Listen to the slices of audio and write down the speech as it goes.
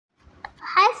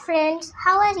friends,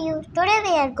 how are you? Today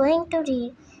we are going to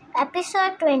read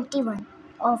episode 21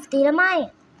 of the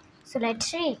Ramayana. So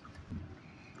let's read.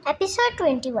 Episode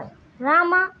 21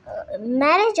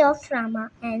 Marriage of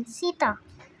Rama and Sita.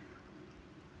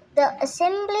 The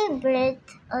assembly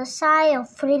breathed a sigh of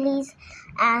release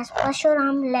as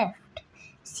Pashuram left.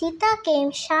 Sita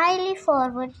came shyly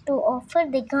forward to offer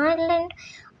the garland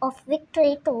of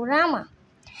victory to Rama.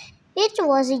 It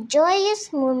was a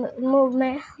joyous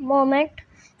moment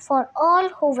for all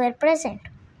who were present.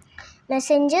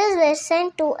 Messengers were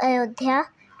sent to Ayodhya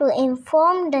to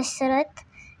inform Dasharath,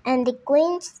 and the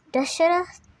queens.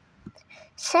 Dasharath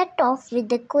set off with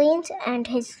the queens and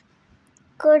his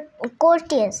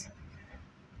courtiers,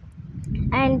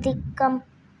 and the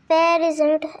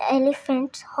caparisoned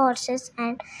elephants, horses,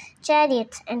 and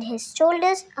chariots, and his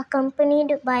soldiers,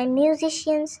 accompanied by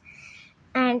musicians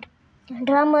and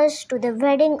drummers, to the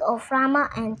wedding of Rama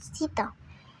and Sita.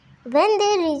 When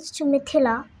they reached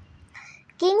Mithila,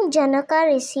 King Janaka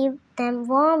received them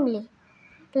warmly.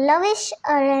 Lavish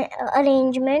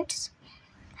arrangements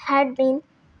had been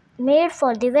made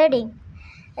for the wedding.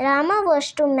 Rama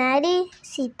was to marry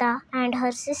Sita, and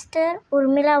her sister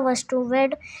Urmila was to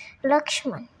wed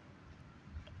Laxmana.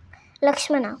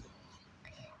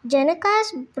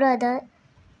 Janaka's brother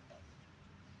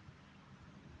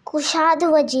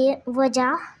Kushadhwaja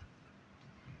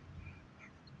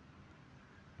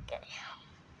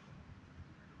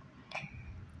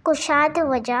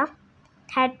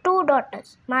had two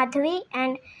daughters, Madhavi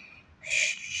and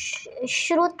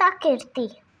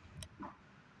Shrutakirti.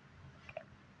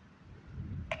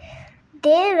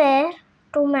 They were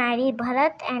to marry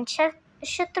Bharat and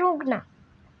Shatrughna,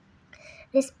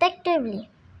 respectively.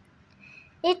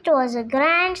 It was a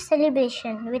grand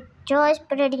celebration with joy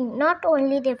spreading not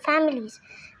only their families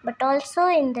but also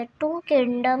in the two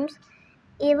kingdoms.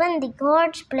 Even the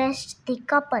gods blessed the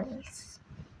couples.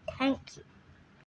 Thank you.